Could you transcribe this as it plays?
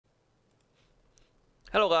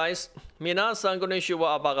Hello guys, 皆さんこんにち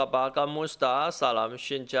は、apa kabar, kamu sta, salam,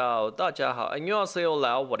 xin chào, 大家好, 안녕하세요,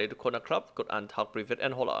 Lao, what is the corner club, good and talk, privet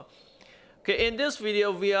and hola. Okay, in this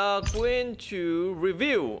video we are going to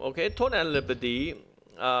review, okay, Tone and Liberty,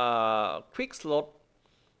 quick slot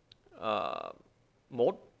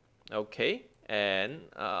mode, okay, and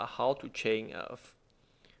how to change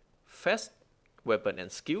fast weapon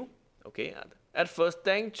and skill, okay. At first,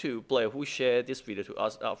 thanks to player who shared this video to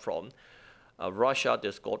us from Russia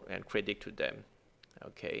Discord, and credit to them.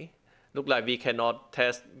 Okay, look like we cannot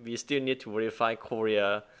test. We still need to verify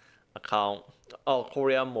Korea account or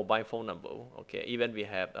Korea mobile phone number. Okay, even we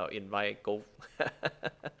have invite go.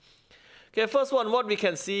 Okay, first one, what we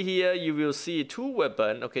can see here, you will see two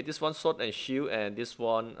weapons. Okay, this one sword and shield, and this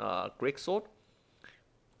one Greek sword.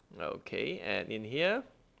 Okay, and in here,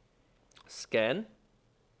 scan.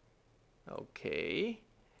 Okay,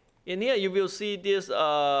 in here you will see this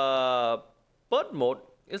bird mode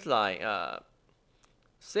is like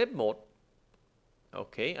save mode.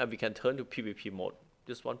 Okay, and we can turn to PvP mode.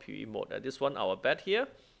 This one PvE mode, and this one our bed here.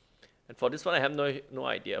 And for this one, I have no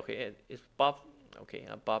idea. Okay, it's buff. Okay,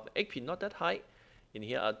 buff HP not that high. In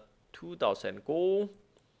here are 2000 gold,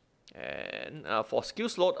 and for skill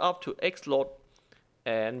slot up to X slot,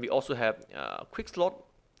 and we also have quick slot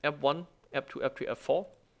F1, F2, F3, F4.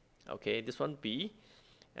 Okay, this one B,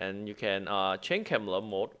 and you can change camera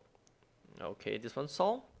mode. Okay, this one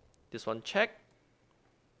song, this one check.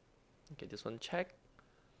 Okay, this one check.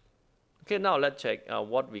 Okay, now let's check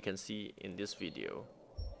what we can see in this video.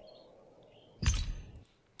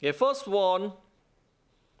 Okay, first one,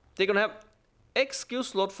 they're gonna have X skill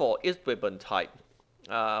slot for each weapon type.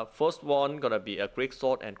 First one gonna be a Greek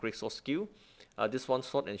sword and Greek sword skill. This one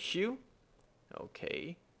sword and shield.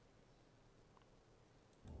 Okay.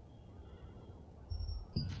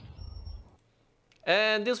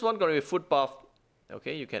 And this one gonna be foot buff.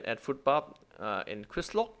 Okay, you can add foot buff in quick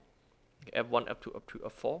slot. F1, F2, F2,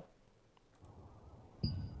 F4.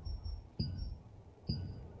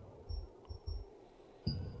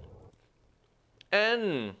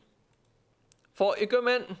 And for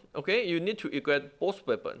equipment, okay, you need to equip both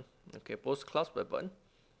weapon. Okay, both class weapon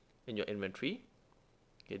in your inventory.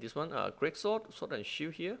 Okay, this one Greek sword, sword and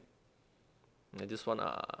shield here. And this one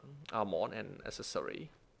armor and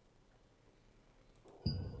accessory.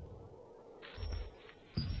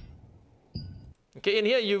 Okay, in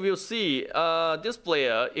here you will see this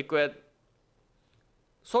player equip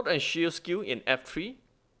sword and shield skill in F3.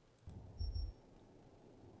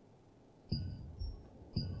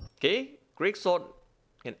 Okay, Greek sword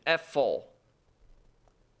in F4.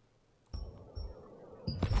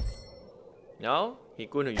 Now he's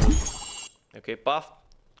going to use, okay, buff.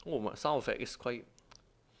 Oh, my sound effect is quite.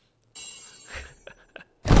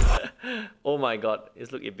 Oh my god,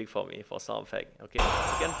 it's looking big for me for sound effect. Okay,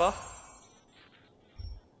 second buff.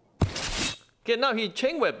 Okay, now he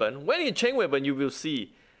change weapon. When he change weapon, you will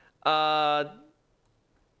see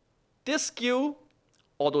this skill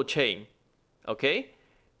auto chain. Okay.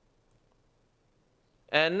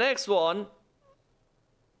 And next one,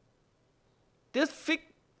 this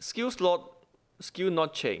fixed skill slot skill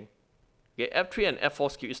not change. Okay, F3 and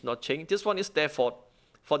F4 skill is not change. This one is default.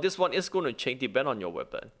 For this one, it's going to change depend on your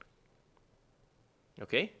weapon.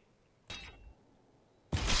 Okay.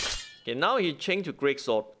 Okay, now he changed to Greek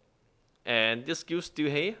sword. And this skill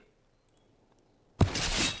still here.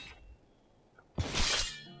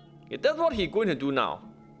 Okay, that's what he's going to do now.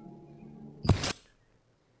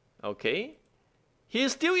 Okay.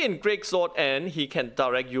 He's still in Greek sword and he can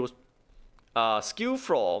direct use skill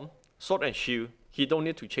from sword and shield. He don't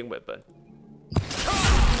need to change weapon.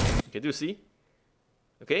 Okay, do you see?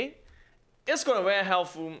 Okay. It's gonna be very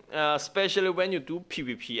helpful, especially when you do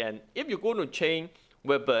PvP, and if you're going to change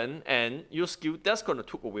weapon and use skill, that's gonna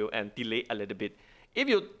take a while and delay a little bit. If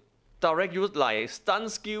you direct use like stun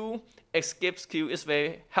skill, escape skill is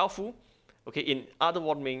very helpful. Okay, in other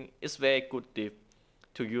words, it's very good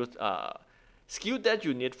to use skill that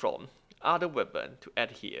you need from other weapon to add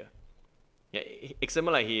here. Yeah,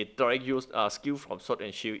 example like he direct use skill from sword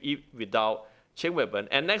and shield if without change weapon.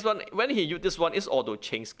 And next one, when he use this one, is auto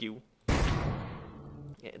change skill.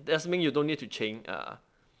 Yeah, that means you don't need to change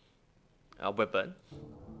weapon.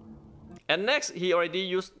 And next, he already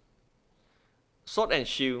used sword and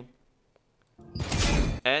shield,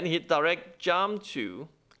 and he direct jump to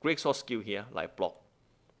Greek sword skill here, like block.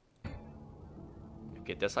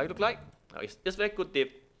 Okay, that's how it look like. It's very good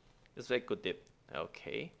tip. It's very good tip.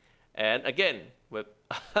 Okay, and again, with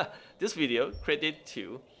this video, credit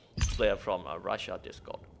to player from Russia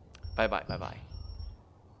Discord. Bye bye.